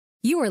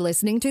You are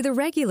listening to the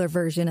regular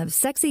version of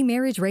Sexy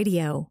Marriage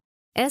Radio.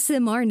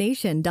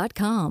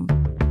 SMRnation.com.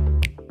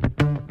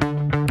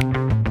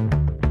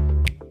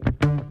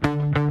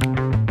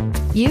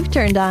 You've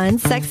turned on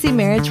Sexy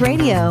Marriage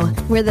Radio,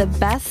 where the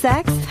best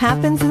sex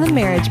happens in the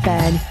marriage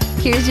bed.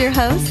 Here's your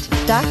host,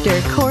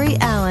 Dr. Corey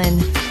Allen.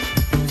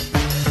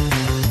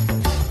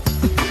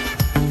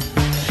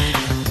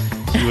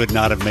 You would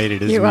not have made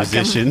it as a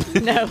musician.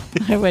 No,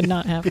 I would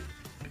not have.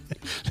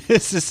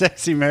 This is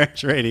Sexy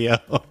Marriage Radio,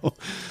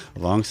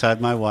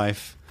 alongside my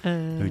wife,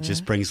 who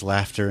just brings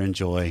laughter and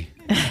joy,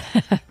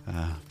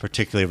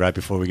 particularly right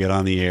before we get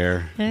on the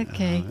air.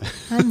 Okay,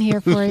 I'm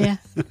here for you.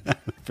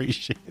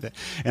 Appreciate it.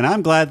 And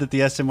I'm glad that the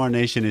SMR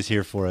Nation is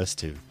here for us,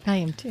 too. I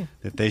am, too.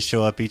 That they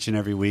show up each and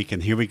every week.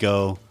 And here we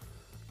go,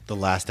 the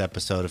last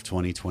episode of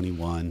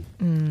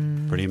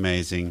 2021. Pretty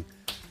amazing.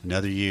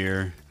 Another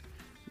year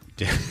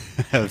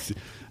of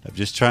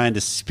just trying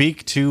to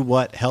speak to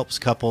what helps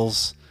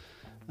couples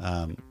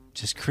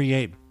just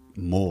create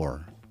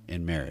more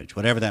in marriage,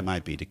 whatever that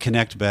might be, to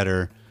connect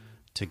better,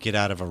 to get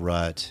out of a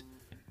rut,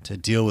 to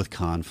deal with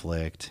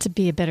conflict, To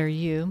be a better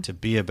you. to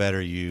be a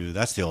better you.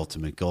 That's the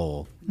ultimate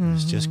goal,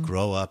 is just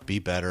grow up, be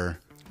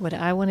better. Would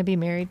I want to be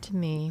married to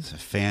me? It's a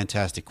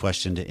fantastic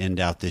question to end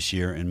out this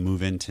year and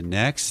move into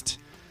next.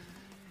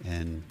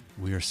 And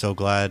we are so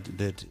glad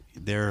that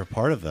they're a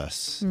part of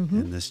us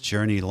in this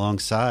journey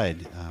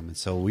alongside. And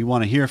so we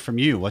want to hear from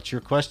you. What's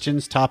your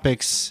questions,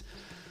 topics,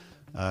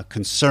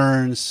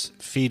 concerns,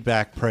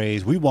 feedback,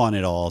 praise? We want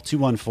it all.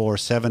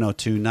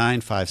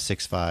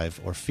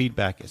 214-702-9565 or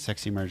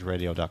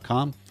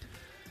feedback@sexymarriageradio.com,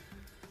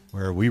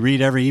 where we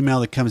read every email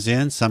that comes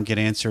in. Some get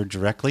answered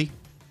directly.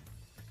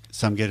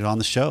 Some get it on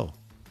the show.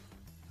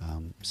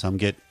 Some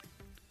get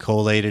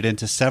collated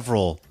into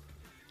several,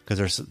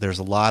 because there's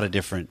a lot of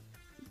different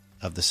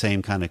of the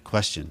same kind of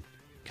question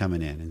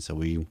coming in. And so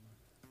we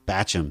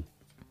batch them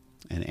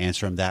and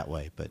answer them that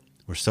way. But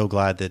we're so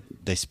glad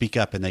that they speak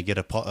up and they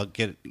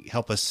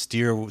help us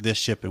steer this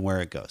ship and where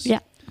it goes.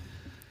 Yeah.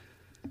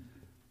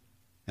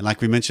 And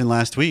like we mentioned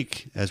last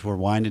week, as we're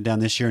winding down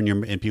this year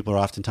and people are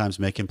oftentimes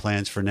making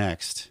plans for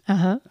next,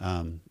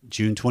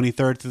 June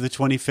 23rd through the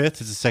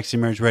 25th is the Sexy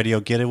Marriage Radio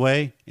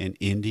Getaway in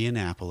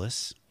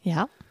Indianapolis.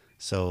 Yeah.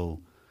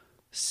 So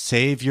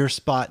save your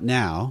spot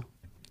now,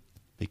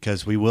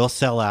 because we will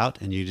sell out,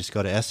 and you just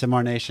go to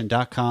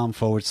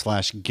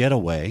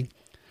smrnation.com/getaway.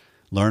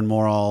 Learn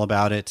more all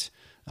about it.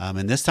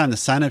 And this time the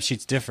sign-up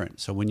sheet's different.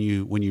 So when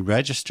you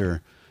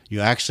register,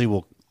 you actually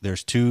will,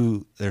 there's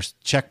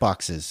check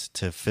boxes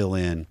to fill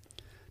in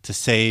to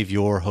save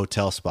your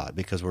hotel spot,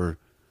 because we're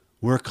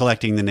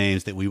collecting the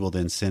names that we will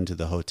then send to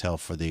the hotel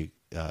for the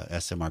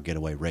SMR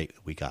Getaway rate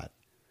that we got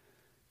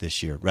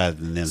this year, rather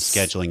than them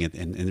scheduling it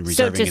and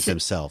reserving it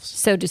themselves.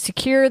 So to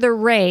secure the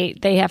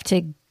rate, they have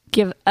to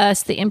give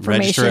us the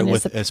information.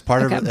 Register it as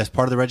part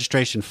of the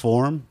registration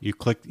form. You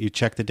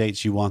check the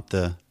dates you want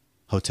the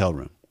hotel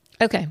room.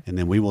 Okay. And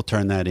then we will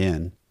turn that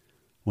in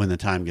when the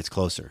time gets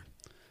closer.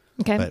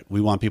 Okay. But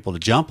we want people to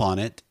jump on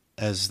it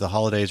as the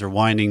holidays are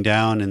winding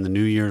down and the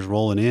New Year's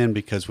rolling in,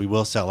 because we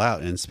will sell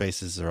out and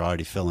spaces are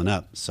already filling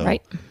up. So,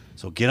 right.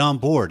 So get on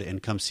board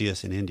and come see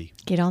us in Indy.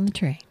 Get on the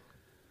train.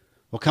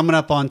 Well, coming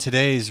up on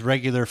today's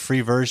regular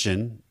free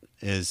version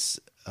is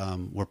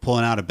we're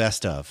pulling out a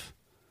best of.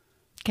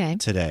 Okay.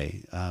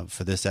 Today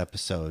for this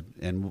episode.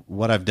 And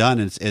what I've done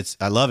is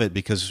I love it,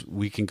 because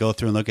we can go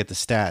through and look at the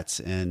stats,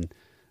 and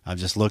I've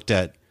just looked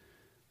at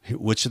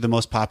which are the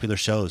most popular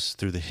shows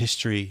through the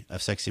history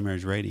of Sexy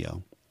Marriage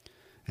Radio.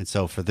 And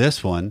so for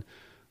this one,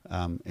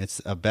 it's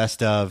a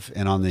best of,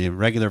 and on the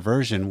regular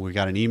version, we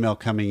got an email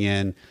coming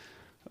in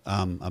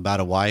about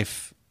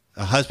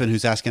a husband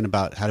who's asking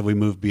about how do we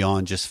move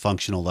beyond just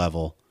functional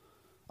level,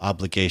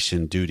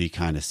 obligation, duty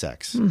kind of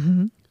sex.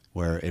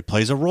 Where it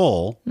plays a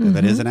role,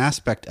 that is an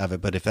aspect of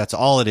it. But if that's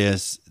all it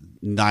is,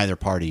 neither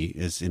party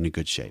is in a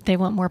good shape. They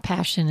want more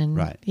passion. And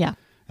right. Yeah.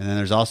 And then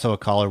there's also a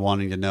caller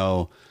wanting to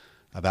know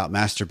about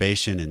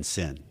masturbation and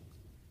sin.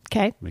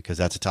 Okay. Because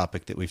that's a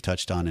topic that we've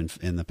touched on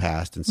in the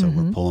past. And so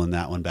we're pulling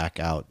that one back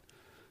out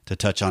to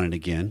touch on it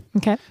again.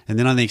 Okay. And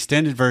then on the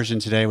extended version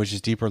today, which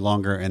is deeper,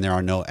 longer, and there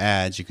are no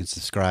ads, you can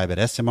subscribe at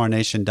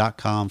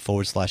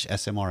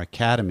smrnation.com/SMR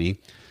Academy.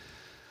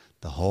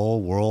 The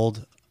whole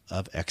world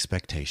of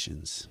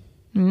expectations.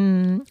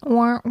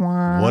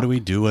 What do we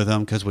do with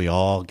them? Because we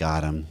all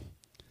got them.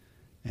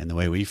 And the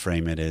way we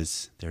frame it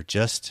is they're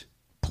just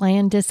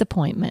planned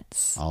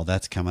disappointments. All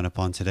that's coming up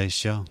on today's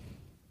show.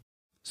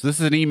 So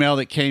this is an email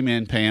that came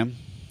in, Pam,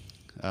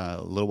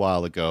 a little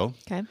while ago.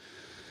 Okay.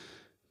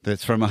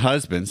 That's from a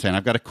husband saying,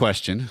 I've got a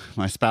question.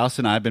 My spouse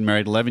and I have been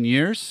married 11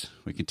 years.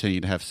 We continue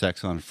to have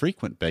sex on a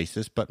frequent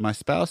basis, but my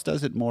spouse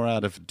does it more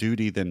out of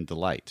duty than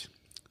delight.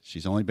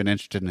 She's only been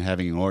interested in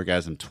having an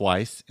orgasm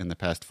twice in the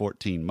past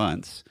 14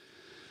 months.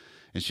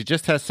 And she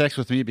just has sex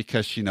with me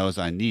because she knows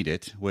I need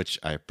it, which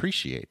I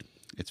appreciate.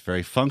 It's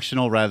very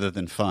functional rather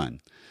than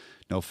fun.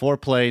 No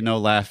foreplay, no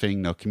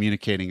laughing, no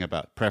communicating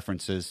about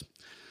preferences.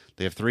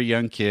 They have 3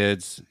 young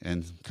kids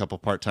and a couple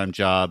part-time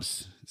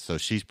jobs, so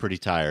she's pretty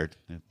tired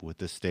with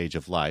this stage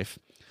of life.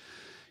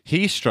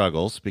 He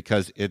struggles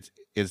because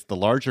it's the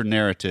larger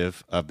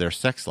narrative of their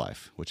sex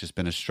life, which has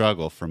been a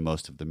struggle for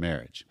most of the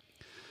marriage.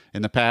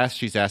 In the past,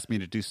 she's asked me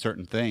to do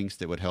certain things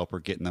that would help her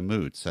get in the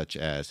mood, such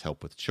as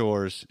help with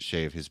chores,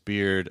 shave his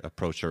beard,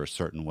 approach her a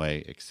certain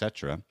way,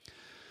 etc.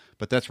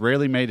 But that's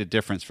rarely made a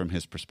difference from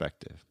his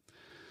perspective.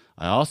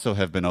 I also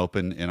have been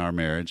open in our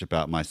marriage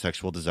about my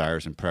sexual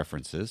desires and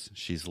preferences.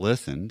 She's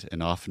listened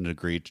and often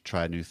agreed to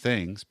try new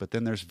things, but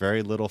then there's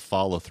very little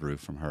follow-through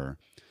from her,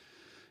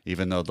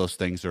 even though those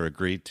things are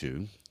agreed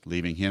to,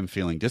 leaving him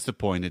feeling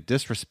disappointed,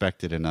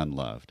 disrespected, and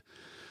unloved.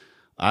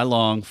 I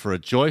long for a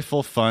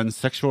joyful, fun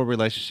sexual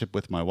relationship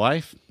with my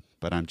wife,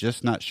 but I'm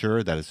just not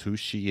sure that is who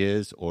she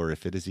is or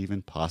if it is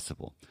even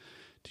possible.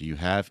 Do you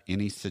have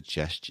any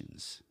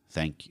suggestions?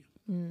 Thank you.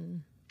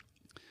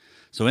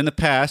 So in the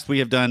past, we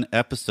have done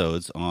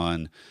episodes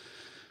on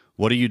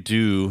what do you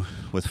do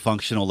with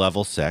functional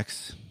level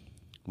sex?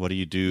 What do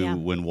you do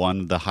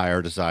when the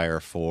higher desire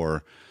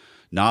for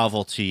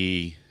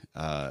novelty,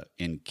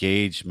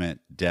 engagement,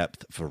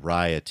 depth,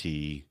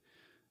 variety,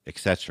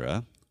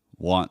 etc.,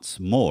 wants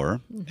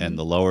more, and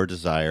the lower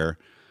desire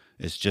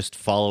is just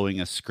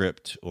following a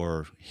script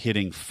or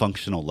hitting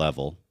functional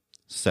level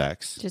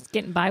sex. Just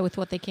getting by with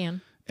what they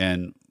can.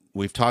 And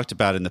we've talked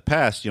about in the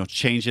past,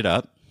 change it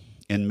up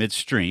in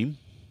midstream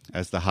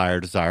as the higher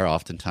desire.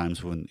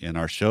 Oftentimes when in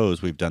our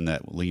shows, we've done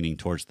that leaning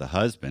towards the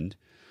husband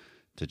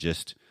to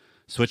just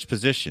switch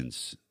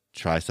positions,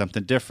 try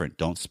something different.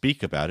 Don't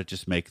speak about it,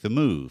 just make the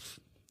move,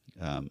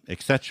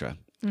 etc.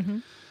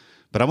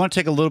 But I want to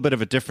take a little bit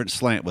of a different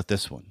slant with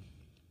this one.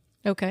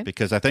 Okay.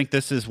 Because I think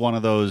this is one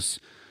of those,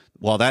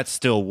 while that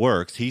still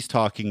works, he's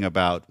talking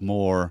about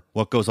more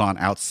what goes on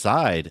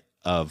outside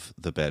of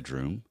the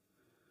bedroom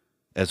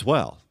as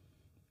well.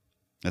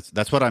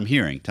 That's what I'm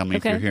hearing. Tell me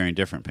if you're hearing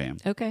different, Pam.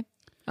 Okay.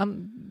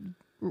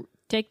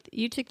 Take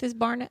this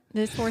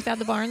horse out of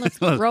the barn.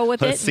 Let's roll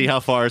with it. Let's see how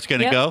far it's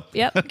going to go.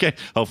 Yep. Okay.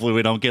 Hopefully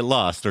we don't get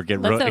lost or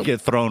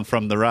get thrown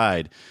from the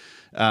ride.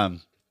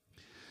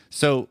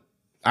 So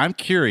I'm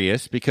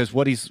curious because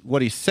what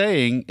he's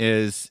saying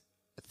is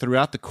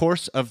throughout the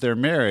course of their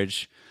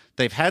marriage,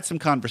 they've had some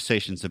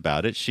conversations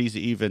about it. She's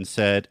even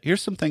said,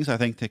 here's some things I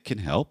think that can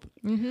help,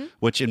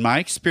 which in my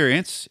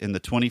experience, in the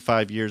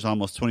 25 years,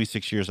 almost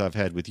 26 years I've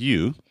had with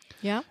you,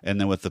 and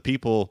then with the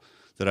people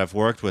that I've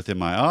worked with in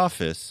my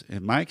office,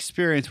 in my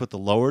experience with the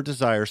lower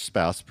desire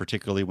spouse,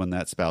 particularly when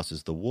that spouse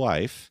is the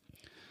wife,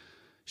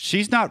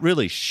 she's not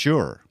really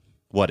sure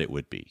what it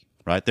would be,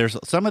 right? There's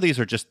some of these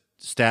are just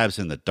stabs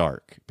in the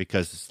dark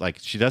because it's like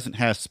she doesn't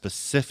have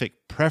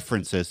specific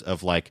preferences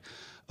of like,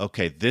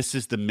 okay, this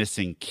is the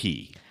missing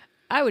key.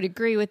 I would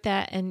agree with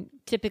that. And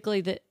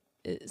typically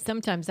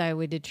sometimes I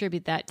would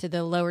attribute that to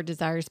the lower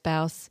desire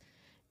spouse,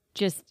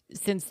 just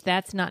since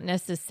that's not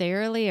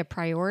necessarily a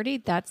priority.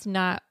 That's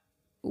not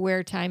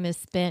where time is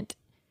spent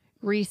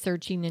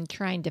researching and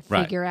trying to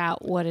figure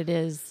out what it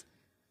is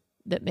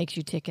that makes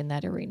you tick in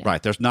that arena.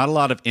 Right. There's not a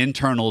lot of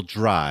internal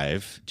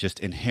drive just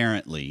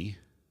inherently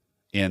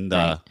in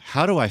the,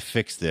 how do I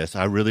fix this?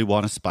 I really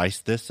want to spice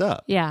this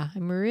up. Yeah,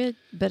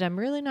 but I'm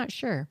really not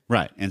sure.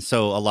 Right. And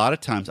so a lot of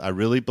times I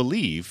really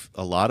believe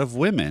a lot of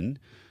women,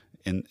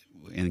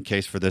 in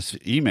case for this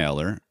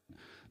emailer,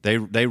 they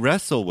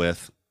wrestle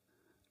with,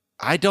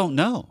 I don't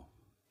know.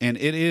 And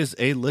it is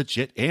a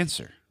legit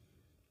answer.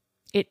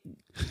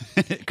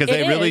 Because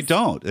they really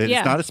don't.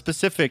 It's not a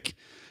specific,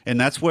 and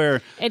that's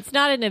where... It's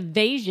not an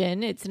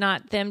evasion. It's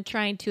not them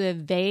trying to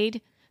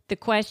evade the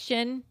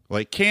question.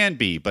 Well, it can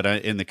be, but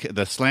in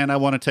the slant I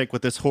want to take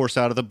with this horse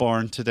out of the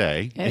barn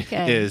today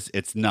is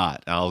it's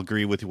not. I'll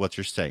agree with what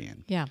you're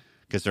saying. Yeah.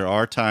 Because there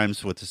are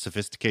times with the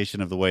sophistication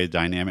of the way the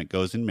dynamic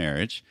goes in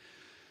marriage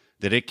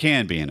that it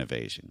can be an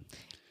evasion.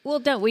 Well,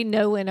 don't we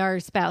know when our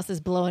spouse is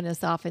blowing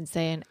us off and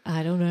saying,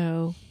 I don't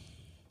know?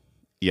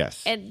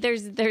 Yes. And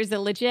there's a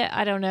legit,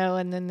 I don't know,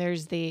 and then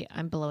there's the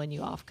I'm blowing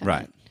you off kind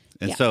right. of.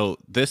 And so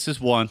this is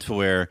one to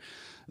where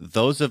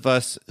those of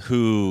us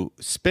who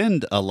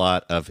spend a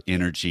lot of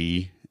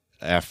energy,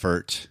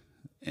 effort,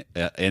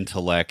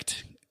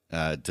 intellect,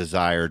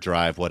 desire,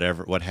 drive,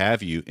 whatever, what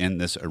have you, in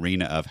this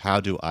arena of how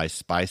do I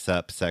spice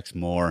up sex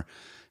more?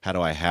 How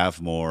do I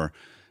have more?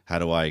 How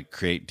do I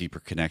create deeper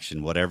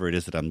connection? Whatever it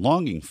is that I'm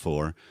longing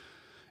for,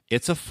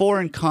 it's a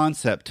foreign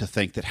concept to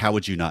think that how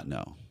would you not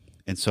know?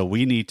 And so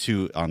we need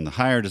to, on the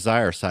higher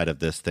desire side of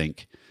this,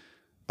 think,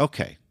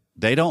 okay,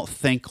 they don't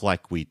think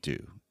like we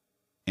do.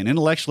 And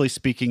intellectually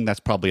speaking, that's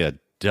probably a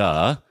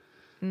duh.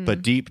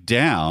 But deep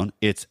down,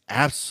 it's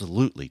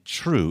absolutely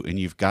true. And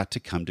you've got to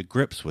come to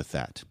grips with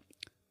that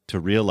to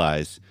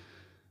realize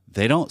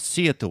they don't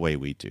see it the way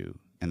we do.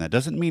 And that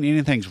doesn't mean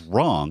anything's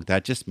wrong.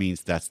 That just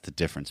means that's the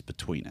difference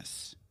between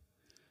us.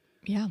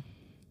 Yeah.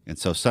 And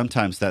so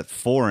sometimes that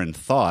foreign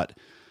thought,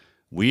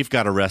 we've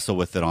got to wrestle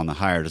with it on the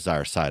higher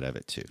desire side of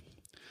it too,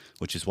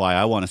 which is why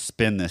I want to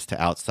spin this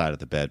to outside of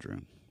the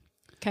bedroom.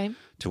 Okay.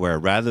 To where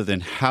rather than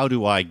how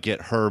do I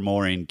get her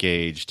more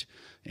engaged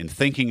in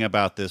thinking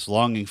about this,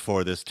 longing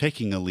for this,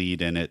 taking a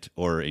lead in it,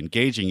 or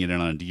engaging in it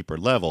on a deeper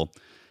level,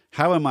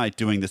 how am I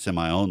doing this in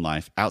my own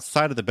life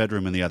outside of the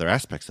bedroom and the other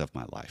aspects of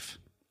my life?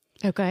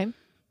 Okay.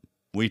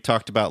 We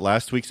talked about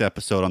last week's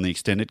episode on the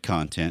extended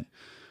content.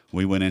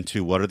 We went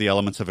into what are the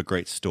elements of a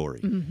great story?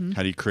 Mm-hmm.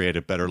 How do you create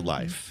a better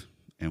life?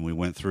 And we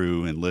went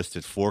through and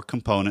listed 4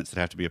 components that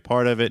have to be a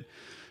part of it.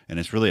 And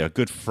it's really a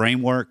good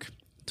framework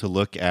to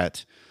look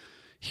at.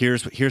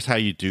 Here's how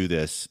you do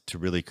this to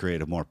really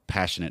create a more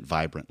passionate,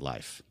 vibrant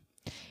life.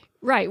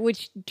 Right,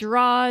 which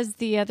draws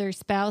the other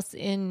spouse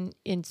in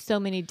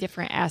so many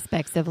different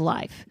aspects of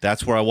life.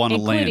 That's where I want to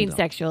land. Including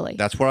sexually.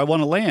 That's where I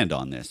want to land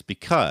on this,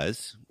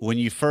 because when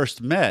you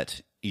first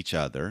met each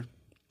other,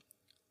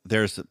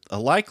 there's a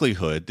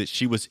likelihood that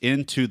she was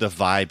into the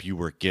vibe you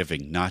were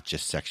giving, not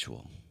just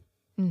sexual.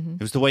 Mm-hmm.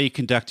 It was the way you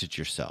conducted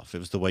yourself. It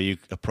was the way you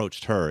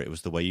approached her. It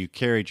was the way you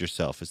carried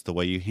yourself. It's the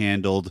way you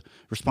handled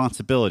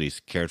responsibilities,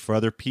 cared for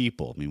other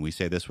people. I mean, we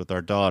say this with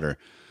our daughter.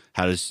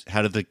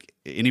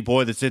 Any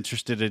boy that's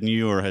interested in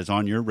you or is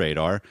on your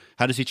radar,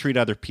 how does he treat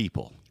other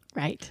people?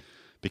 Right.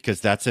 Because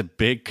that's a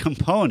big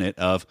component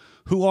of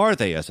who are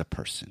they as a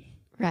person.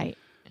 Right.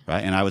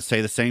 Right. And I would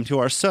say the same to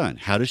our son.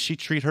 How does she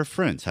treat her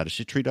friends? How does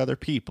she treat other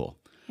people?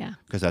 Yeah.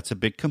 Because that's a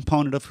big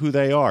component of who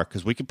they are.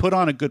 Because we can put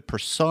on a good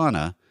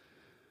persona,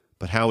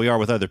 but how we are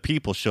with other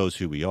people shows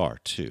who we are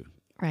too.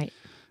 Right.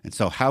 And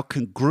so how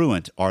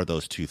congruent are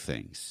those two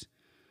things?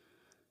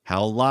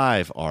 How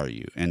alive are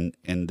you? And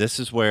this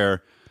is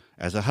where,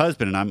 as a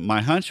husband, and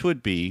my hunch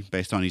would be,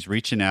 based on he's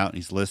reaching out,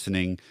 he's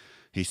listening,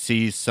 he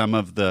sees some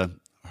of the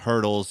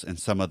hurdles and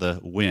some of the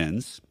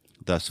wins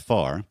thus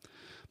far.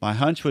 My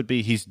hunch would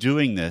be he's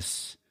doing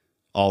this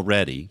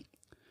already,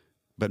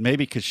 but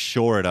maybe could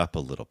shore it up a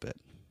little bit.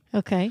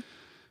 Okay.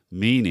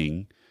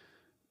 Meaning,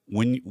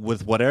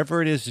 with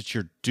whatever it is that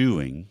you're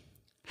doing,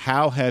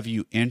 how have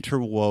you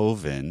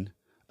interwoven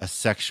a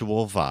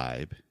sexual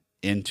vibe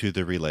into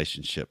the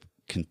relationship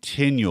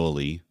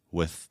continually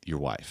with your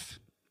wife?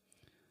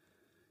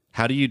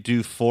 How do you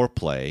do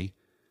foreplay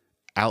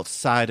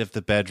outside of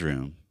the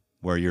bedroom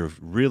where you're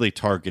really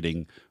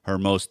targeting her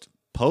most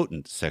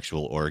potent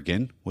sexual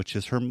organ, which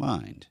is her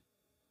mind?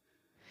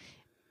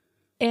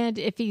 And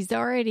if he's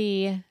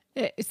already...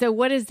 So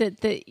what is it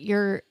that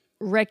you're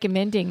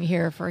recommending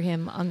here for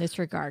him on this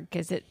regard?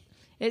 Because it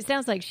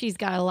sounds like she's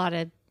got a lot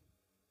of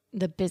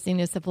the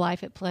busyness of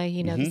life at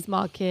play, the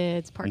small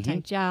kids,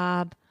 part-time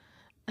job,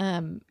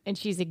 and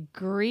she's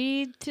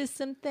agreed to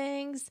some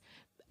things.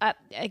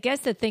 I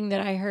guess the thing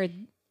that I heard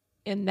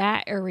in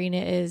that arena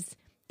is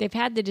they've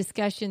had the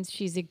discussions.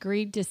 She's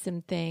agreed to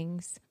some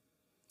things.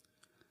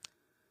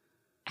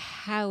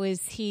 How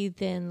is he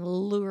then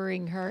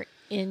luring her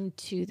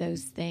into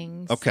those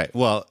things? Okay,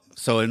 well,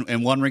 so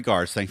in one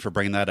regards, thanks for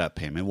bringing that up,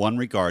 Pam. In one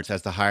regards,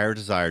 as the higher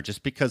desire,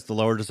 just because the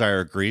lower desire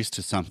agrees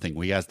to something,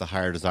 we as the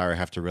higher desire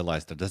have to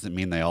realize that doesn't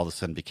mean they all of a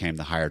sudden became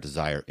the higher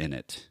desire in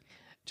it.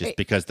 Just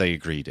because they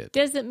agreed it.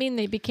 Doesn't mean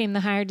they became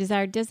the higher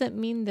desire. Doesn't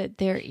mean that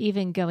they're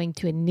even going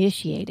to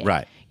initiate it.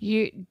 Right.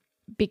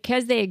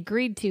 Because they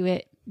agreed to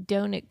it,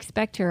 don't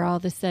expect her all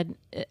of a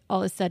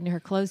sudden her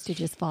clothes to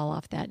just fall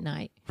off that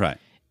night. Right.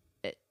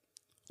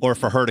 Or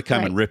for her to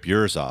come and rip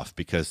yours off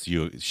because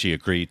she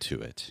agreed to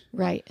it.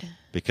 Right.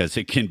 Because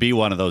it can be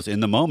one of those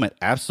in the moment.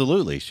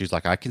 Absolutely. She's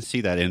like, I can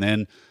see that. And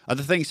then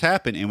other things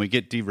happen and we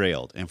get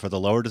derailed. And for the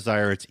lower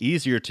desire, it's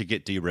easier to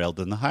get derailed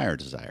than the higher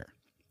desire.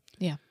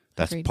 Yeah.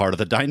 That's agreed. part of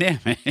the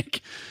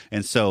dynamic.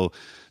 And so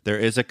there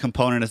is a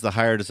component as the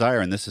higher desire,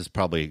 and this is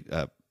probably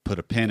put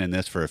a pin in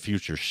this for a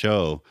future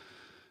show.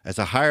 As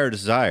a higher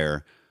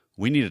desire,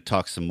 we need to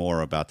talk some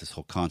more about this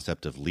whole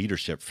concept of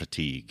leadership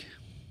fatigue.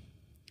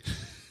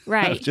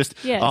 Right. Just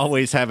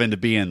always having to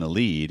be in the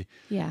lead.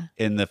 Yeah.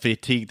 And the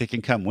fatigue that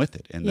can come with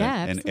it. And,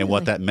 and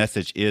what that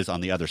message is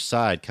on the other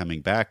side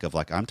coming back of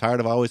like, I'm tired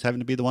of always having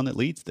to be the one that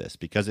leads this,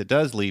 because it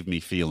does leave me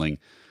feeling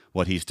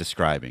what he's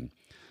describing.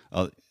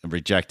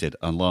 Rejected,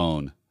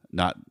 alone,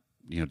 not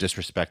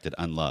disrespected,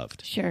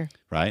 unloved. Sure.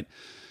 Right?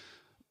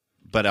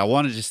 But I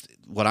want to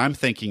what I'm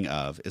thinking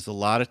of is a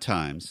lot of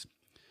times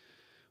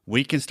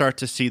we can start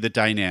to see the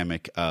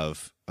dynamic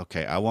of,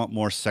 okay, I want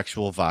more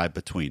sexual vibe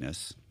between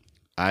us.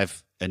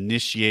 I've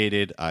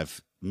initiated,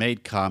 I've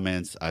made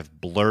comments,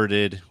 I've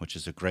blurted, which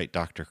is a great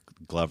Dr.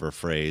 Glover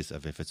phrase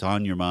of if it's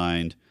on your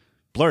mind,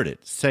 blurt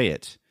it, say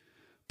it,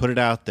 put it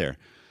out there.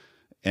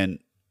 And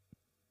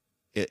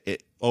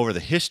it over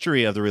the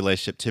history of the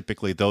relationship,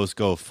 typically those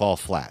fall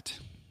flat.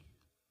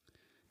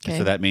 Okay.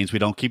 So that means we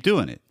don't keep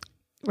doing it.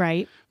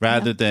 Right.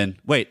 Rather than,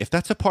 wait, if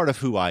that's a part of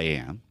who I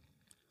am,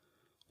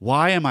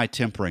 why am I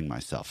tempering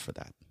myself for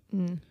that?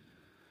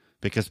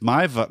 Because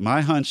my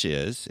hunch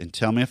is, and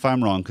tell me if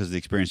I'm wrong because of the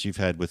experience you've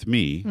had with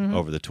me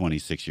over the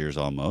 26 years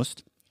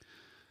almost,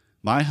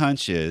 my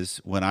hunch is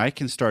when I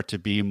can start to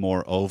be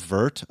more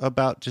overt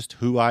about just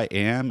who I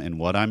am and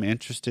what I'm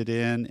interested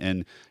in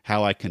and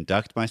how I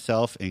conduct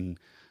myself, and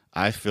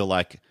I feel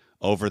like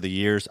over the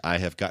years I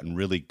have gotten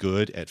really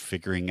good at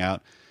figuring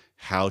out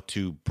how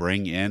to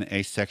bring in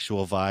a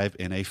sexual vibe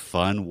in a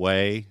fun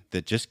way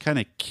that just kind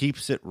of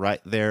keeps it right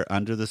there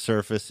under the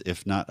surface,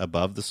 if not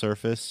above the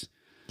surface.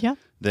 Yeah.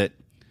 That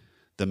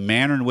the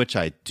manner in which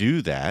I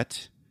do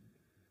that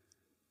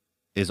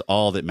is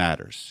all that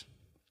matters.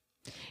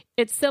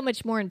 it's so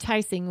much more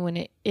enticing when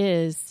it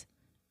is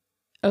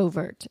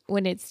overt,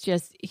 when it's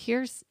just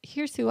here's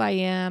who I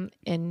am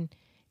and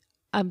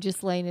I'm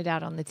just laying it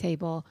out on the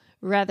table,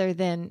 rather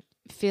than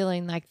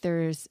feeling like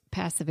there's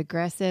passive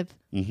aggressive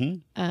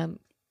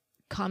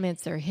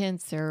comments or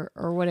hints or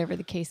whatever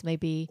the case may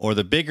be. Or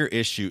the bigger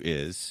issue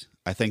is,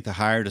 I think the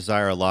higher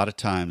desire a lot of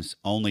times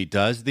only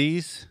does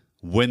these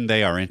when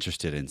they are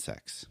interested in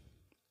sex.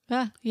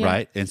 Yeah.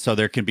 Right? And so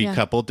there can be a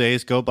couple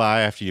days go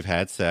by after you've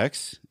had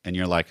sex and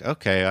you're like,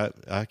 okay,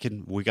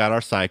 we got our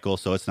cycle,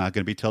 so it's not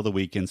going to be till the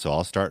weekend, so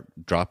I'll start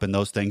dropping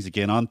those things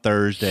again on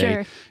Thursday.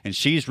 Sure. And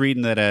she's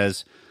reading that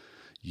as,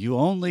 you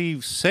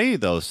only say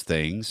those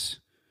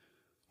things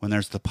when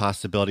there's the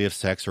possibility of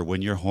sex or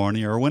when you're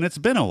horny or when it's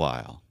been a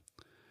while.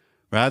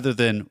 Rather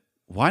than,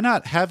 why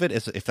not have it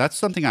as, if that's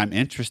something I'm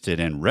interested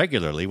in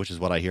regularly, which is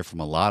what I hear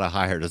from a lot of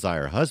higher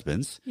desire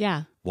husbands.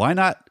 Yeah. Why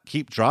not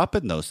keep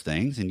dropping those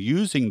things and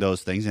using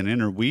those things and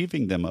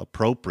interweaving them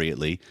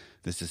appropriately?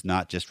 This is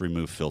not just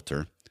remove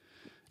filter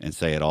and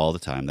say it all the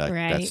time.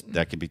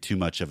 That could be too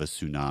much of a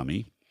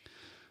tsunami.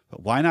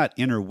 But why not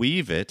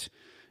interweave it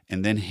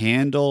and then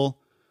handle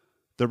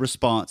the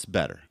response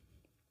better?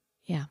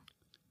 Yeah.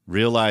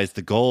 Realize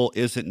the goal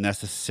isn't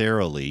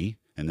necessarily,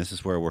 and this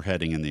is where we're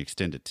heading in the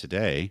extended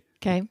today.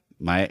 Okay.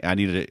 I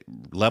needed to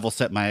level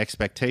set my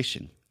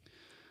expectation,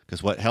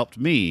 because what helped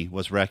me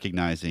was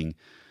recognizing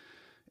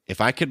if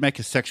I could make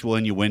a sexual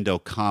innuendo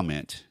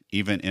comment,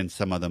 even in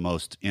some of the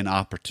most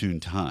inopportune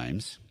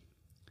times,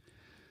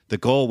 the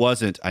goal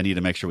wasn't, I need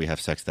to make sure we have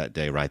sex that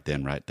day, right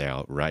then, right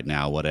there, right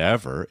now,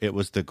 whatever. It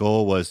was, the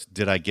goal was,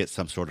 did I get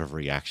some sort of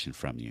reaction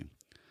from you?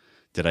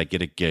 Did I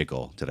get a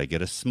giggle? Did I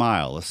get a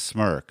smile, a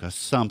smirk, a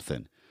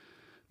something?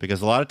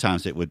 Because a lot of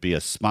times it would be a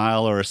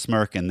smile or a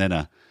smirk and then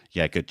a,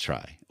 yeah, good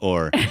try,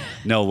 or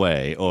no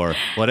way, or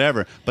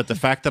whatever. But the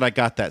fact that I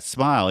got that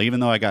smile,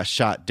 even though I got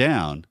shot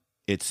down,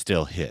 it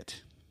still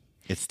hit.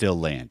 It still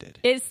landed.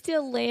 It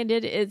still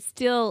landed. It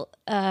still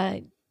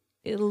it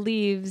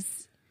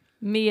leaves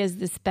me as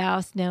the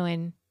spouse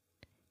knowing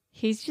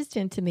he's just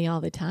into me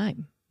all the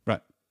time. Right.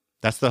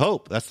 That's the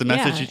hope. That's the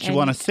message that you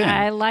want to send.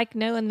 I like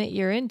knowing that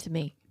you're into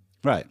me.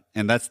 Right.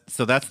 And that's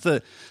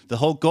the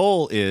whole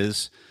goal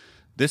is,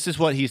 this is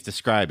what he's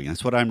describing.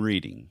 That's what I'm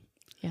reading.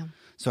 Yeah.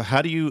 So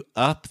how do you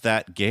up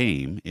that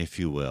game, if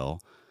you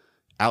will,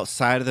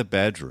 outside of the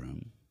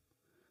bedroom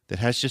that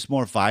has just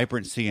more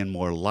vibrancy and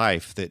more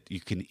life, that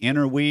you can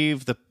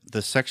interweave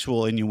the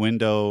sexual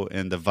innuendo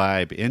and the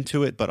vibe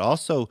into it, but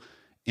also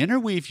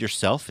interweave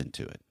yourself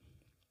into it.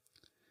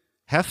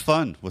 Have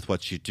fun with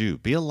what you do.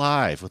 Be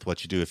alive with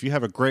what you do. If you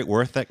have a great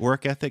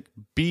work ethic,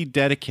 be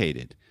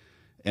dedicated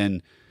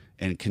and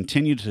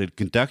continue to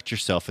conduct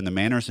yourself in the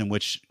manners in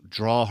which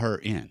draw her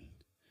in.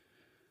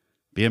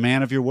 Be a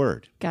man of your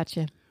word.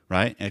 Gotcha.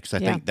 Right? Because I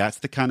think that's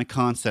the kind of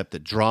concept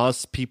that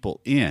draws people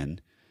in,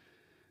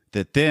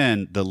 that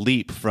then the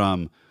leap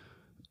from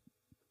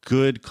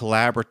good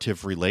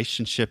collaborative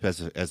relationship as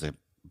a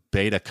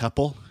beta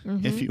couple,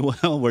 if you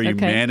will, where you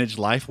manage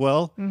life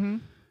well,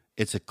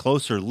 it's a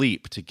closer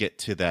leap to get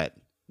to that,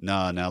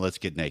 now let's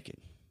get naked.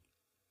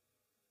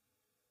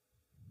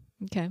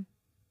 Okay.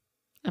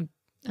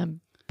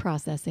 I'm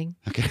processing.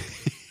 Okay.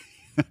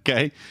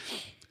 Okay.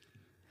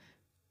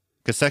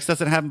 Because sex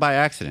doesn't happen by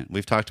accident.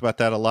 We've talked about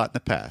that a lot in the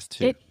past,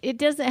 too. It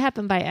doesn't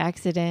happen by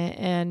accident.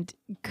 And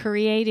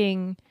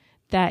creating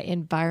that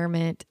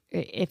environment,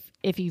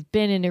 if you've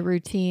been in a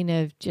routine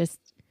of just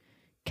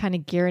kind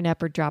of gearing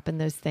up or dropping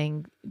those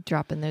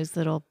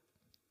little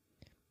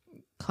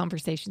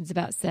conversations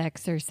about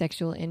sex or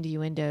sexual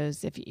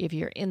innuendos, if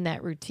you're in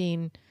that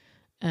routine,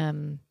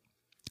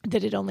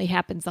 that it only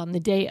happens on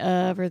the day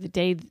of or the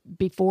day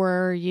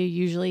before you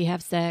usually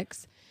have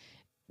sex,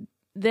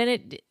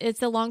 then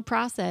it's a long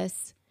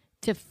process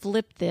to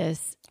flip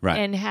this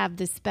and have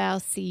the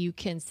spouse see you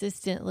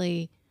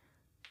consistently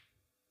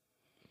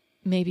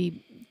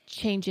maybe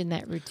changing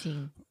that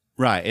routine.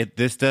 Right.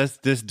 This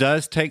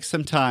does take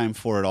some time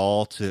for it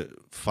all to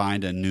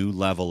find a new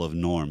level of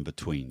norm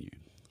between you.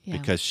 Yeah.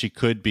 Because she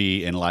could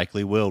be, and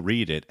likely will,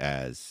 read it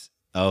as,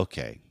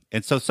 okay.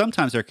 And so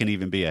sometimes there can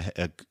even be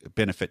a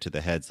benefit to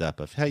the heads up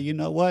of, hey, you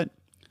know what?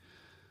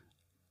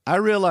 I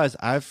realize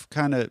I've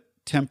kind of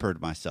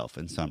tempered myself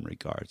in some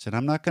regards, and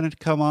I'm not going to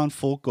come on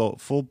full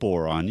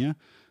bore on you,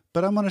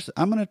 but I'm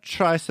gonna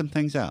try some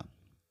things out.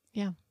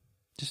 Yeah.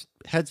 Just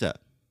heads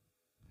up.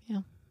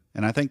 Yeah.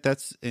 And I think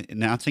that's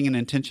announcing an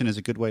intention is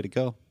a good way to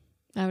go.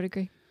 I would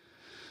agree.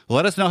 Well,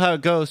 let us know how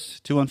it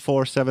goes.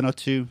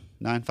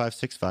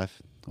 214-702-9565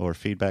 or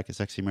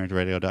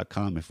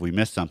feedback@sexymarriageradio.com. If we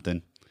missed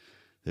something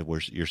that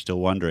you're still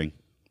wondering,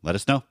 let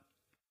us know.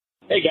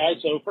 Hey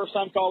guys, so first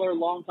time caller,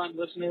 long time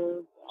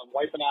listener. My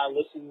wife and I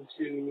listen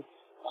to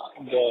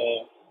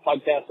the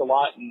podcast a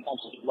lot and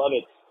absolutely love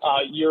it.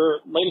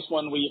 Your latest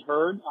one we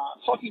heard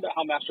talking about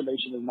how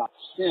masturbation is not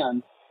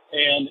sin,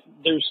 and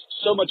there's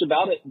so much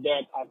about it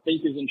that I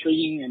think is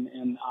intriguing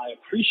and I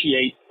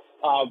appreciate,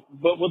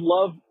 but would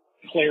love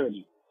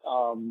clarity.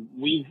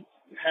 We've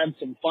had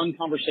some fun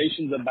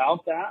conversations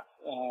about that,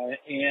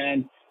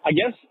 and I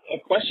guess a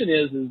question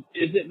is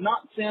it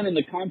not sin in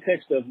the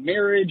context of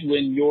marriage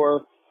when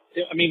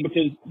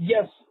because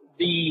yes,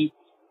 the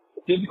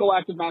physical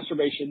act of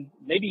masturbation,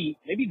 maybe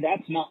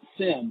that's not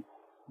sin,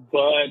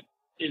 but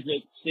is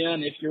it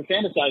sin if you're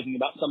fantasizing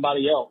about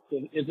somebody else?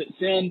 Is it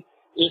sin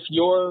if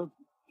you're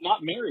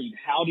not married?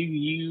 How do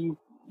you,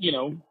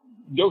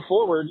 go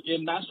forward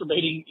in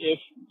masturbating if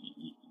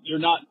you're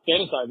not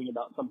fantasizing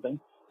about something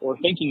or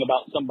thinking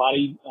about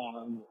somebody,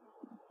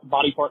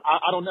 body part?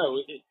 I don't know.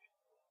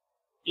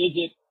 Is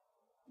it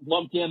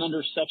lumped in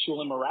under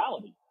sexual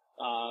immorality?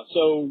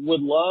 So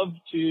would love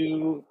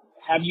to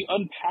have you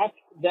unpack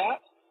that,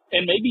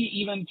 and maybe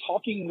even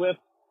talking with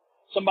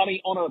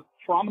somebody on a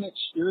prominent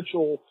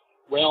spiritual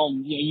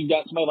realm. You've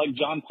got somebody like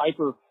John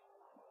Piper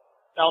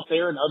out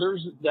there and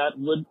others that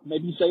would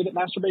maybe say that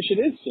masturbation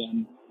is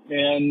sin.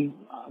 And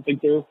I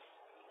think they're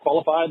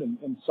qualified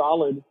and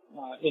solid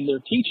in their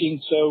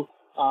teaching. So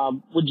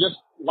would just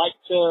like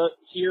to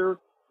hear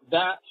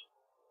that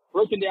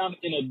broken down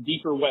in a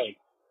deeper way.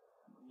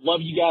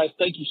 Love you guys.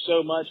 Thank you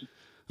so much.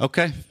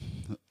 Okay.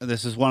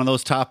 This is one of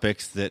those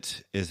topics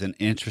that is an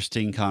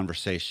interesting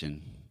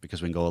conversation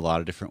because we can go a lot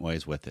of different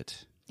ways with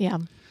it. Yeah.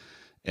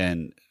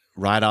 And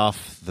right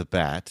off the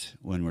bat,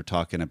 when we're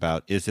talking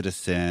about is it a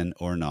sin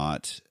or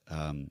not,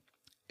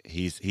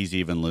 he's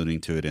even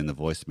alluding to it in the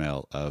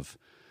voicemail of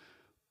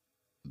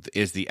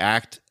is the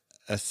act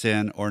a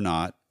sin or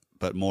not,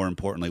 but more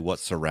importantly, what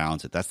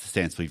surrounds it. That's the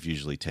stance we've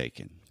usually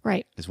taken.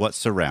 Right. Is what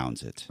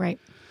surrounds it. Right.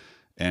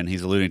 And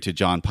he's alluding to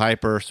John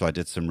Piper, so I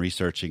did some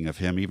researching of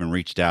him, even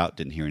reached out,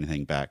 didn't hear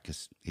anything back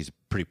because he's a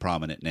pretty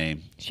prominent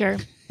name. Sure.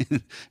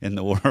 in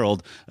the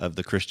world of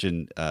the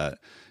Christian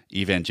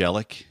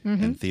evangelic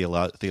and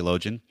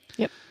theologian.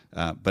 Yep.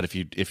 But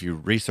if you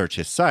research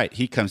his site,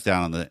 he comes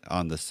down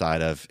on the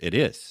side of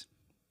it's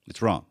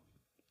wrong.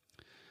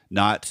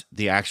 Not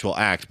the actual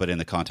act, but in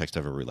the context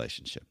of a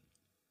relationship.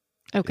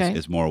 Okay.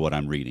 Is more what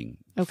I'm reading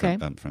okay.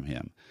 from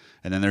him.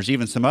 And then there's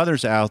even some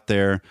others out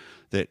there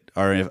that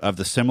are of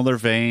the similar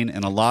vein,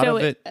 and a lot of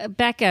it...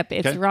 back up.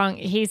 It's wrong.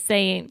 He's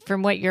saying,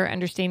 from what you're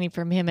understanding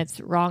from him, it's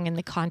wrong in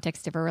the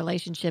context of a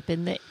relationship,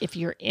 and that if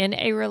you're in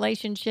a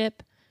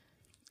relationship...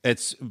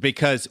 It's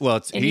because,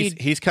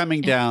 he's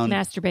coming down...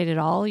 Masturbate at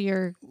all?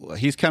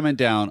 He's coming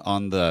down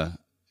on the...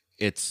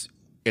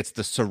 It's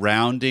the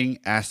surrounding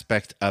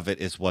aspect of it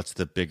is what's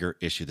the bigger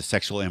issue, the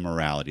sexual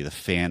immorality, the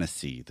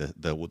fantasy,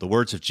 the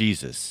words of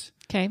Jesus.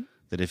 Okay.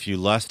 That if you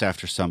lust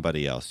after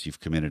somebody else,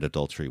 you've committed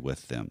adultery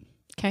with them.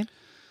 Okay.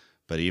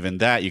 But even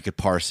that you could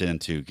parse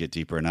into, get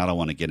deeper, and I don't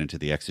want to get into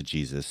the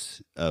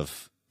exegesis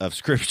of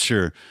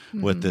Scripture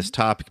with this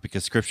topic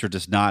because Scripture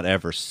does not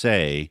ever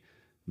say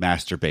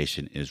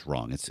masturbation is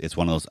wrong. It's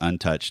one of those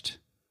untouched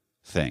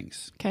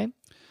things. Okay.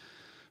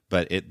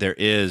 But there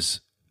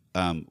is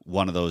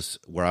one of those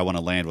where I want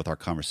to land with our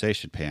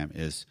conversation, Pam,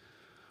 is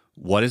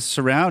what is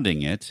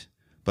surrounding it,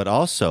 but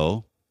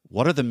also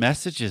what are the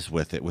messages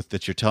with it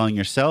that you're telling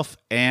yourself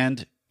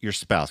and your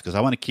spouse? Because I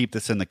want to keep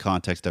this in the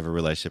context of a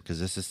relationship because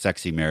this is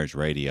Sexy Marriage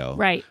Radio.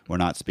 Right. We're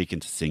not speaking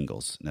to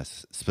singles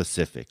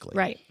specifically.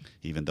 Right.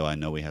 Even though I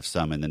know we have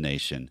some in the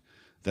nation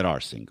that are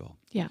single.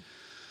 Yeah.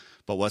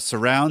 But what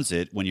surrounds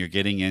it when you're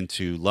getting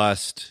into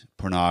lust,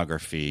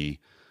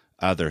 pornography,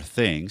 other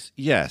things,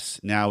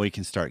 yes, now we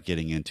can start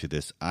getting into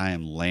this. I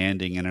am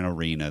landing in an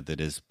arena that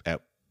is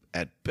at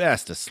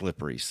best a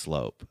slippery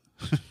slope.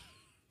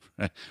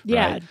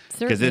 Yeah, right?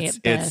 certainly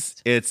at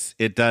best.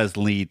 It does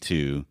lead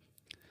to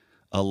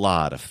a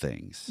lot of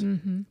things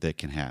that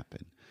can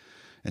happen.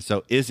 And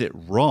so is it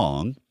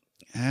wrong?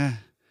 That's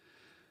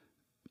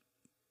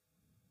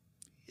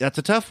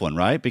a tough one,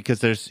 right?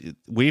 Because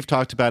we've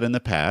talked about in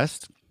the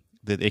past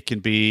that it can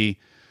be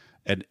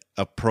an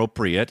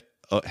appropriate,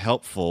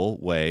 helpful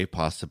way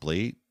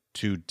possibly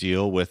to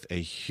deal with a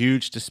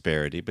huge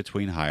disparity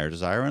between higher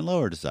desire and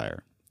lower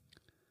desire.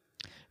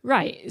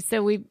 Right.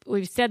 So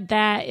we've said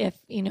that if,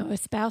 a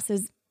spouse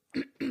is,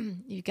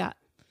 you've got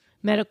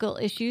medical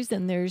issues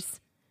and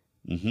there's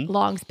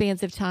long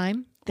spans of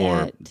time.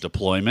 Or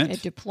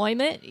deployment. There's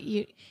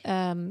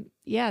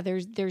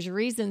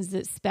reasons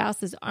that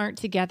spouses aren't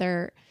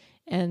together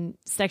and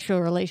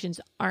sexual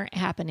relations aren't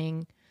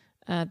happening.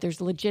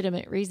 There's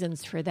legitimate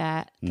reasons for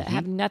that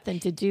have nothing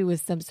to do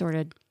with some sort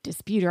of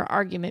dispute or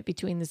argument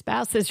between the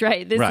spouses,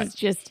 right? This is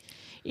just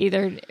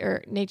either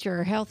nature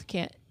or health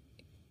can't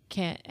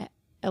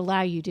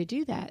allow you to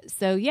do that.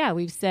 So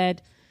we've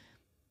said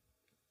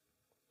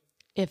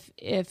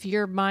if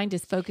your mind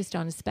is focused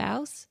on a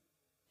spouse,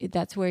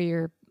 that's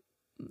where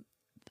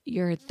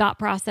your thought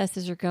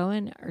processes are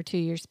going, or to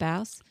your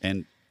spouse.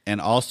 And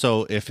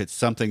also if it's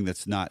something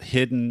that's not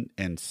hidden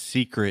and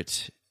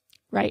secret.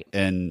 Right.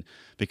 And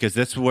because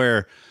that's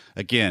where,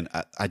 again,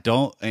 I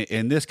don't,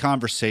 in this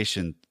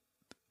conversation,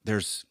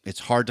 it's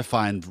hard to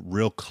find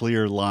real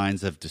clear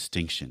lines of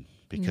distinction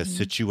because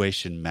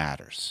situation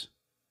matters.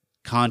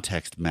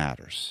 Context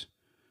matters.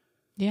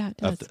 Yeah, it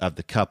does. Of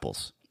the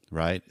couples,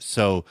 right?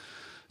 So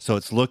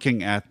it's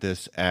looking at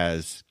this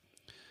as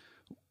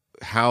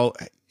how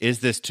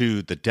is this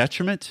to the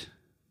detriment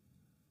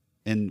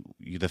And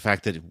the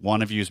fact that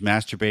one of you is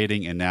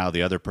masturbating and now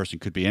the other person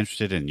could be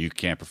interested and you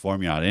can't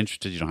perform, you're not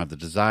interested, you don't have the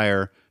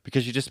desire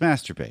because you just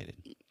masturbated.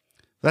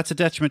 That's a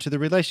detriment to the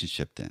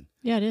relationship then.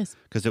 Yeah, it is.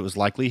 Because it was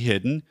likely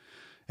hidden.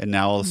 And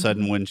now all of a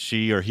sudden when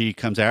she or he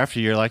comes after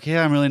you, you're like,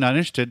 yeah, I'm really not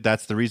interested.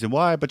 That's the reason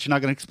why, but you're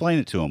not going to explain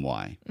it to him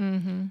why.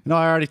 No,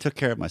 I already took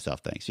care of myself,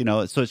 thanks.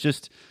 So it's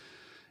just,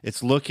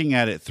 it's looking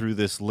at it through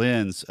this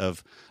lens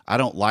of, I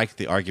don't like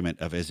the argument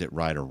of is it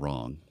right or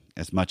wrong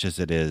as much as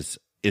it is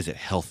it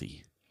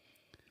healthy?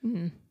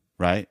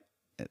 Right?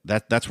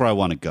 That's where I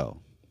want to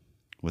go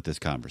with this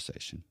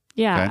conversation.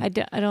 Yeah,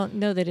 okay? I don't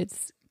know that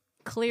it's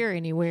clear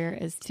anywhere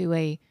as to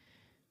a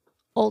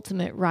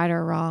ultimate right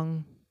or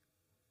wrong,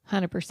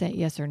 100%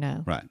 yes or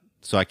no. Right.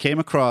 So I came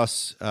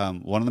across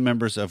one of the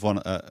members of one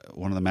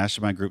of the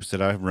mastermind groups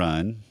that I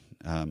run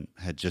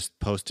had just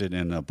posted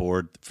in a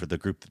board for the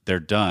group that they're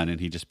done, and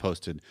he just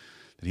posted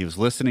that he was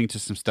listening to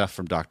some stuff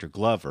from Dr.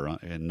 Glover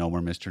and No More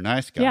Mr.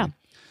 Nice Guy. Yeah.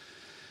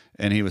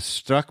 And he was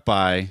struck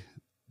by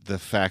the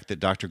fact that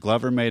Dr.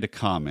 Glover made a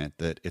comment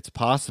that it's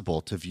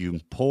possible to view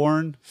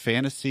porn,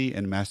 fantasy,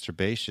 and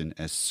masturbation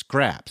as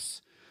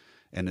scraps.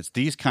 And it's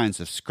these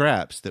kinds of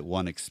scraps that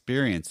one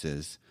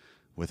experiences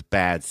with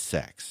bad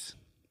sex.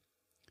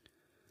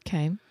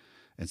 Okay.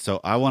 And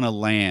so I want to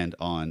land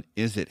on,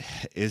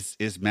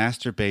 is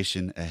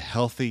masturbation a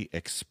healthy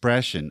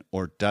expression,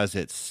 or does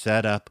it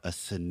set up a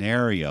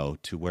scenario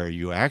to where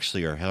you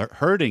actually are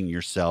hurting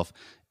yourself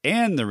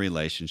and the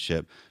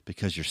relationship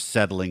because you're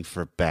settling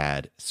for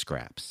bad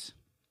scraps?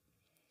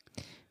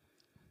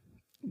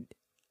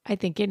 I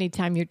think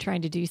anytime you're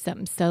trying to do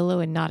something solo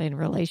and not in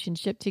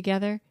relationship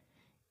together,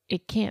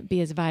 it can't be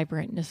as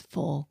vibrant and as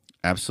full.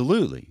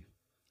 Absolutely.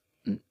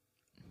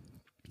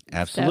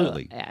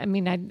 Absolutely. So, I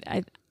mean,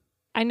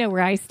 I know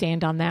where I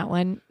stand on that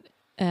one.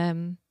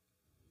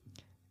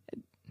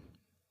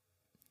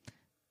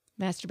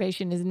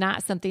 Masturbation is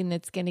not something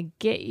that's going to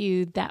get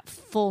you that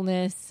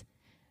fullness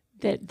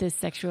that this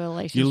sexual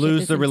relationship you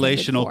lose is the intended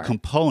relational for.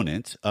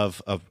 component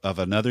of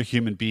another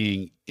human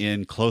being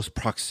in close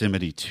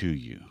proximity to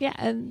you. Yeah,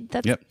 and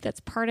that's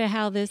part of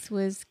how this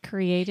was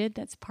created.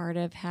 That's part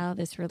of how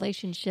this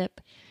relationship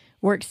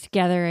works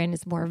together and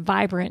is more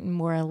vibrant and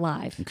more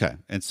alive. Okay.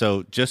 And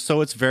so just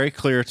so it's very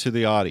clear to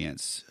the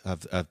audience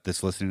of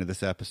this listening to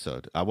this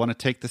episode, I want to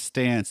take the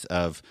stance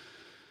of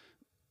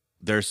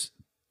there's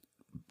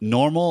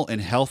normal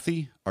and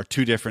healthy are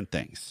two different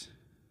things.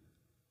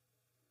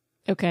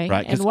 Okay.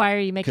 Right? And why are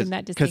you making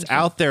that distinction? Because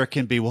out there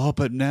can be, well,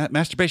 but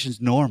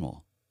masturbation's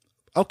normal.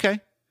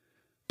 Okay.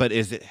 But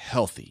is it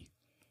healthy?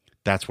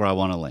 That's where I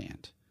want to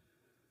land.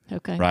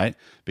 Okay. Right?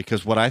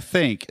 Because what I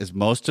think is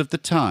most of the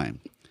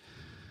time,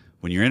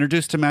 when you're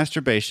introduced to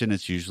masturbation,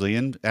 it's usually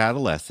in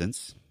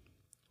adolescence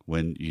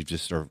when you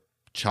just are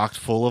chocked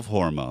full of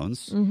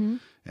hormones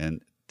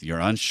and you're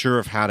unsure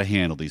of how to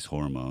handle these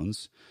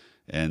hormones,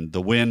 and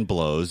the wind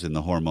blows and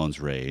the hormones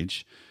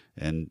rage,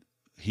 and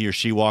he or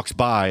she walks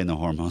by and the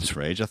hormones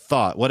rage, a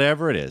thought,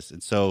 whatever it is.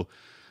 And so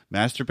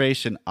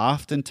masturbation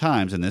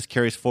oftentimes, and this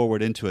carries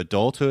forward into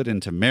adulthood,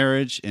 into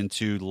marriage,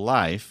 into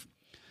life,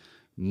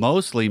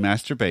 mostly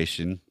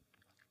masturbation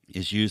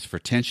is used for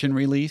tension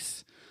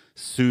release,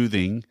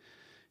 soothing.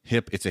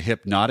 It's a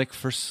hypnotic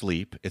for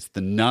sleep. It's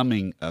the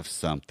numbing of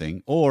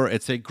something, or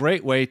it's a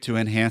great way to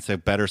enhance a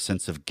better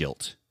sense of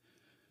guilt.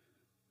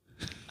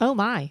 Oh,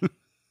 my.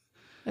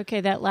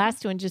 Okay, that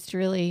last one just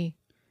really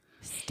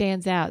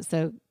stands out.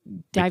 So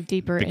dive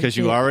deeper. Because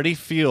you already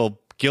feel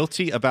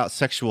guilty about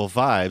sexual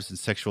vibes and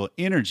sexual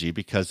energy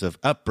because of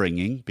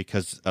upbringing,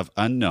 because of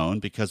unknown,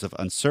 because of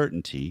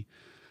uncertainty.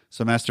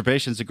 So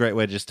masturbation is a great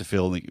way just to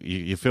feel,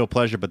 you feel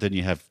pleasure, but then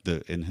you have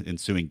the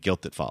ensuing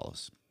guilt that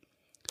follows.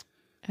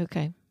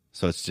 Okay.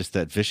 So it's just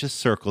that vicious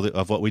circle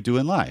of what we do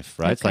in life,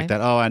 right? Okay. It's like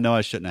that, oh, I know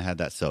I shouldn't have had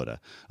that soda.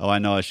 Oh, I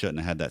know I shouldn't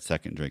have had that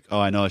second drink. Oh,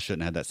 I know I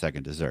shouldn't have had that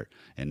second dessert.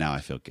 And now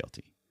I feel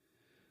guilty.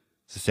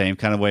 It's the same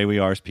kind of way we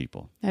are as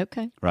people.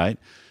 Okay. Right?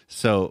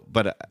 So,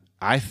 but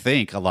I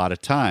think a lot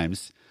of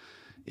times,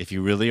 if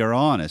you really are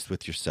honest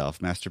with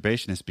yourself,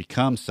 masturbation has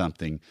become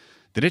something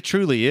that it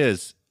truly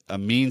is a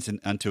means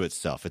unto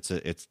itself.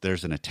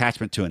 There's an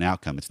attachment to an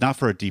outcome. It's not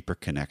for a deeper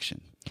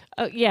connection.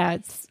 Oh, yeah.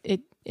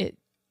 It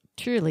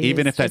truly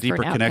even is if that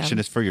deeper connection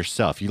is for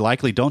yourself. You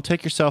likely don't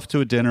take yourself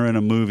to a dinner and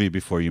a movie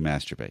before you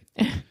masturbate.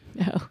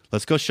 No.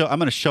 Let's go I'm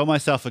going to show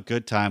myself a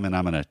good time, and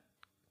I'm going to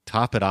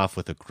top it off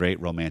with a great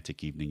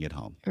romantic evening at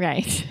home.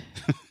 Right.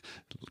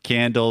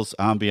 Candles,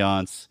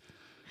 ambiance,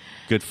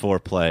 good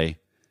foreplay.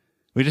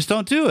 We just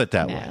don't do it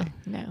that way.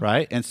 No.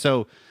 Right? And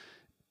so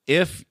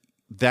if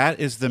that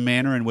is the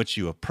manner in which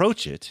you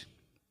approach it,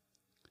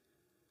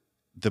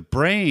 the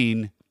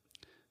brain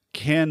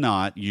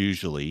cannot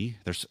usually,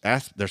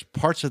 there's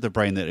parts of the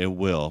brain that it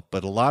will,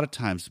 but a lot of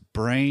times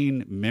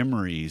brain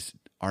memories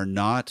are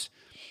not,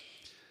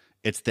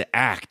 it's the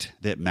act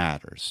that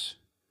matters.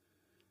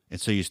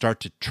 And so you start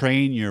to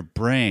train your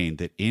brain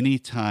that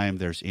anytime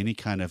there's any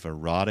kind of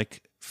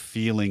erotic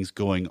feelings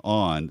going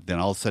on, then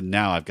all of a sudden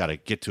now I've got to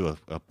get to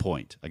a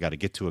point. I got to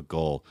get to a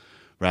goal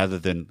rather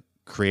than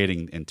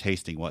creating and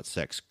tasting what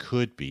sex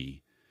could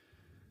be.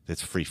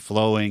 that's free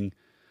flowing.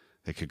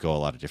 It could go a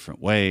lot of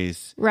different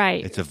ways.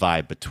 Right. It's a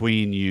vibe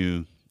between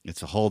you.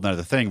 It's a whole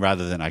nother thing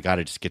rather than I got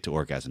to just get to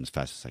orgasm as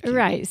fast as I can.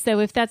 Right. So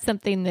if that's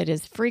something that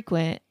is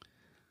frequent,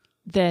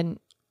 then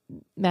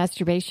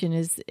masturbation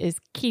is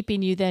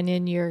keeping you then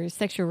in your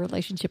sexual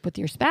relationship with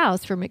your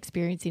spouse from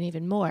experiencing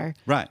even more.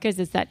 Right. Because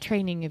it's that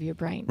training of your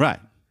brain. Right.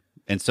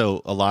 And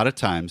so a lot of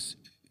times,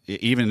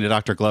 even in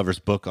Dr. Glover's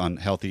book on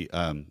healthy,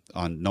 on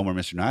No More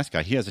Mr. Nice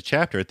Guy, he has a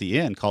chapter at the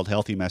end called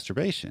Healthy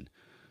Masturbation,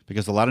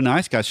 because a lot of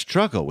nice guys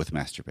struggle with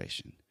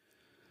masturbation.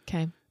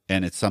 Okay.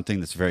 And it's something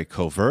that's very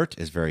covert,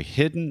 is very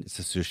hidden. It's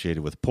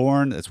associated with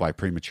porn. That's why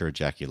premature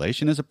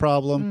ejaculation is a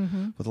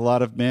problem with a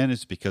lot of men.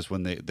 It's because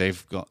when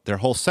they've got, their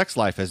whole sex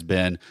life has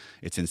been,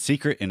 it's in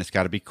secret and it's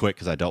got to be quick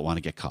because I don't want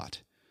to get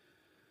caught.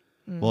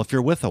 Well, if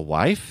you're with a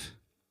wife,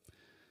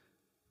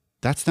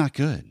 that's not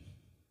good.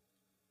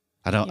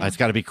 It's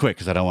got to be quick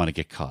because I don't want to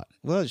get caught.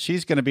 Well,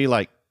 she's going to be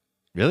like,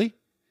 really?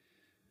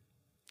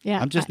 Yeah.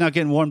 I'm just not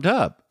getting warmed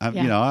up.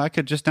 I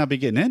could just not be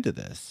getting into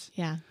this.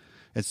 Yeah.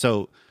 And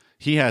so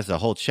he has a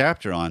whole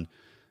chapter on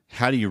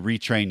how do you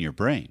retrain your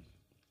brain.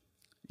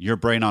 Your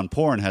brain on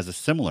porn has a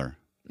similar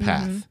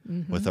path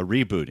with a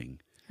rebooting.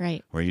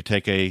 Right. Where you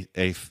take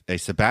a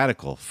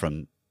sabbatical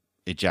from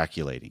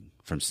ejaculating,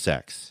 from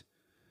sex.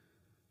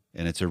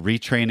 And it's a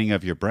retraining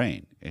of your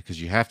brain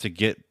because you have to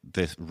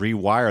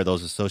rewire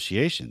those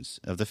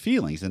associations of the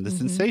feelings and the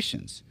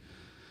sensations.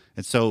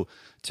 And so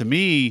to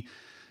me,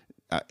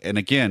 and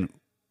again,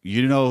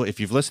 if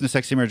you've listened to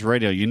Sexy Marriage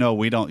Radio,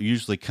 we don't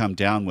usually come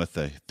down with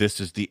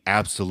this is the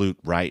absolute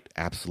right.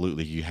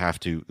 Absolutely. You have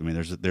to. I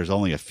mean, there's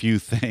only a few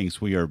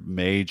things we are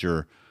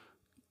major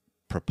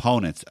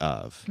proponents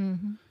of,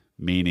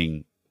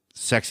 meaning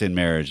sex in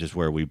marriage is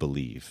where we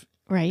believe.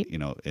 Right.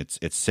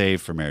 It's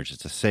saved for marriage.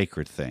 It's a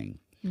sacred thing.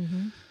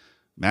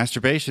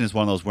 Masturbation is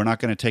one of those, we're not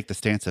going to take the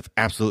stance of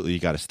absolutely you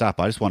got to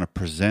stop. I just want to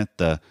present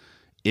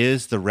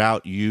is the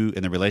route you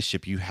in the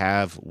relationship you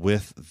have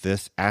with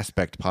this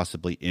aspect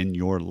possibly in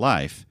your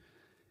life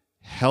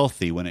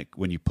healthy when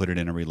you put it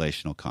in a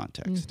relational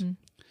context?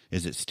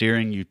 Is it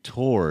steering you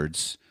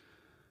towards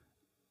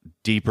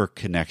deeper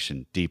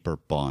connection, deeper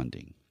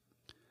bonding?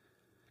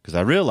 Because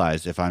I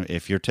realize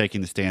if you're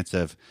taking the stance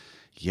of,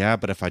 yeah,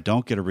 but if I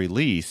don't get a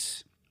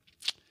release,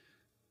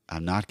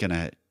 I'm not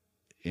gonna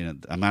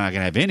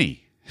have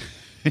any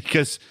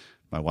because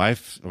my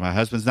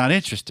husband's not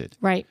interested.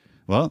 Right.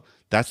 Well,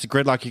 that's the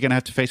gridlock you're going to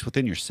have to face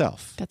within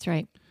yourself. That's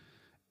right.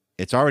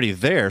 It's already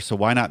there, so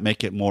why not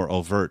make it more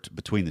overt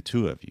between the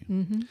two of you?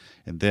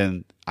 And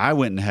then I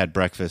went and had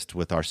breakfast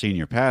with our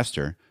senior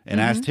pastor and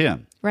asked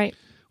him, right,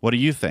 what do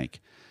you think?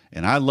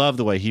 And I love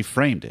the way he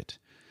framed it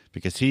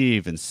because he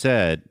even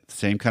said the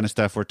same kind of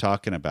stuff we're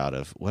talking about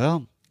of,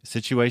 well,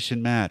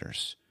 situation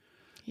matters.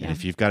 Yeah. And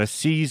if you've got a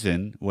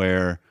season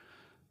where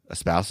a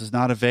spouse is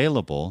not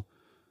available,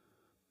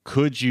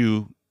 could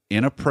you,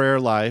 in a prayer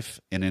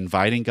life and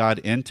inviting God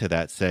into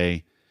that,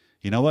 say,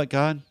 you know what,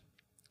 God,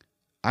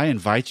 I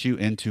invite you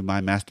into my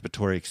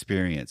masturbatory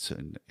experience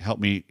and help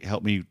me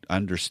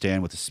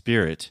understand with the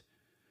Spirit.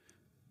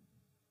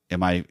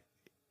 Am I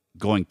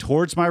going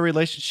towards my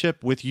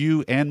relationship with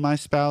you and my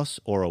spouse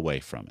or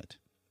away from it?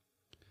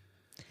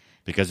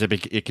 Because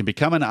it can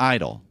become an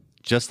idol,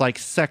 just like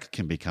sex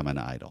can become an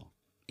idol.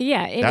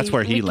 Yeah. That's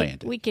where he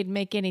landed. We could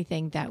make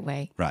anything that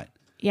way. Right.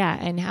 Yeah,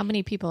 and how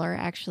many people are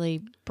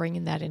actually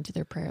bringing that into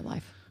their prayer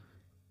life?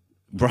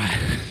 Right.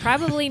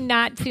 Probably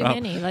not too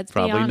many, let's be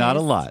honest. Probably not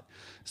a lot.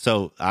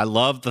 So I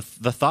love the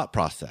thought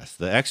process,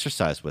 the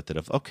exercise with it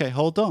of, okay,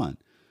 hold on.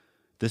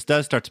 This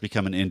does start to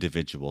become an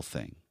individual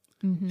thing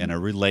and a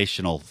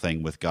relational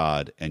thing with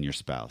God and your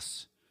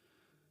spouse.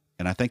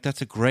 And I think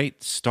that's a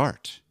great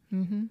start.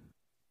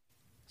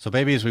 So,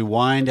 baby, as we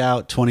wind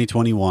out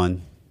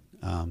 2021,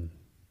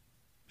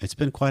 it's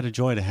been quite a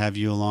joy to have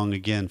you along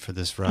again for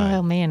this ride.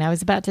 Oh, man. I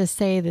was about to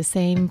say the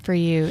same for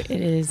you. It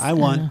is. I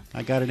won.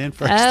 I got it in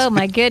first. Oh,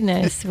 my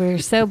goodness. We're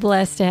so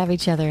blessed to have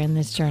each other in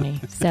this journey.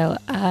 So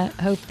I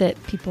hope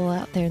that people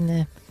out there in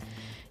the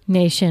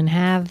nation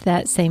have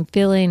that same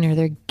feeling or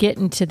they're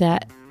getting to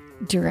that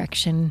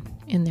direction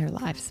in their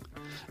lives.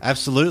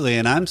 Absolutely.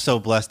 And I'm so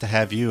blessed to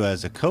have you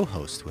as a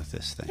co-host with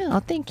this thing. Oh,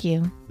 thank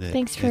you.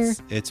 Thanks for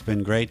it's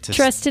been great to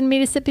trusting me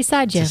to sit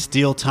beside you. To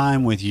steal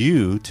time with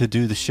you to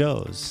do the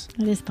shows.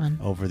 It is fun.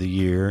 Over the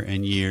year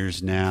and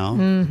years now.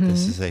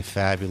 This is a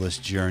fabulous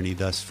journey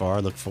thus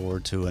far. Look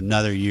forward to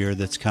another year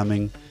that's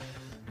coming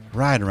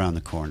right around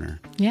the corner.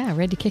 Yeah,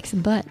 ready to kick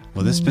some butt.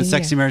 Well, this has been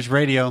Sexy Marriage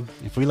Radio.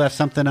 If we left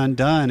something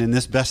undone in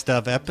this best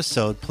of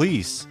episode,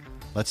 please,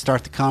 let's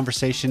start the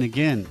conversation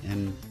again.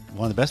 And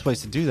one of the best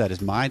ways to do that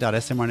is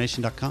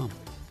my.smrnation.com.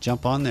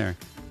 Jump on there.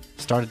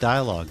 Start a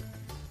dialogue.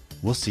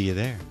 We'll see you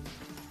there.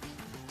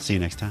 See you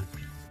next time.